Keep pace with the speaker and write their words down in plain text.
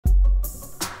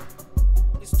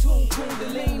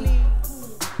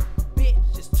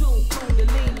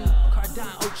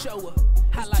Ochoa,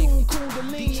 highlight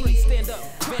Kundalini, Detroit stand up,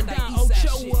 Van Dyke,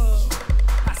 Ochoa.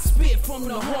 I spit from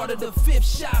the heart of the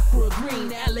fifth chakra,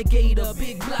 green alligator,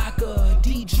 big blocker,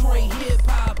 Detroit hip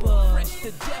hopper, fresh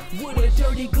to death with a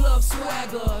dirty glove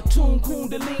swagger, tune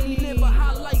Kundalini, live a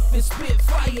high life and spit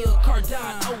fire,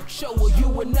 Cardon Ochoa, you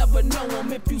would never know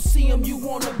him. If you see him, you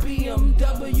wanna be him.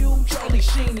 W, Charlie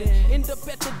Sheenan, end up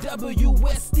at the W,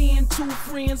 West End, two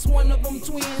friends, one of them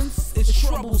twins. It's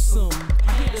troublesome.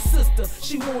 I hit a sister,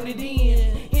 she wanted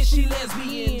in, and she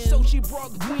lesbian, so she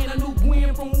brought Gwen. I knew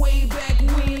Gwen from way back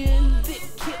when. Thick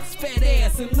kids, fat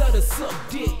ass, and let her suck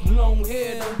dick. Long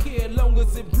hair, don't care long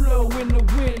as it blow in the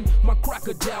wind. My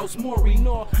crocodiles, Maury,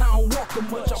 no, I don't walk them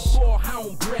much. I ball, I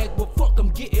don't brag, but fuck, I'm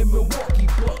getting Milwaukee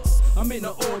bucks. I'm in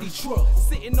a Audi truck,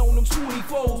 sitting on them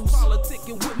 24s,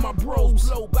 politicking with my bros,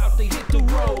 blow bout to hit the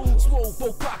road. Swole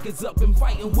 4 pockets up and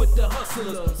fighting with the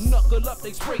hustlers. Knuckle up,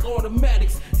 they spray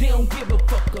automatics, they don't give a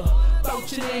fuck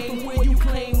about your name from where you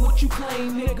claim what you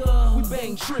claim, nigga. We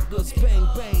bang triggers, bang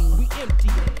bang, we empty,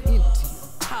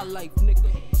 high life, nigga.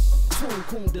 Tune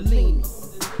Kundalini,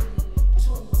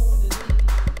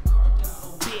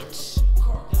 bitch.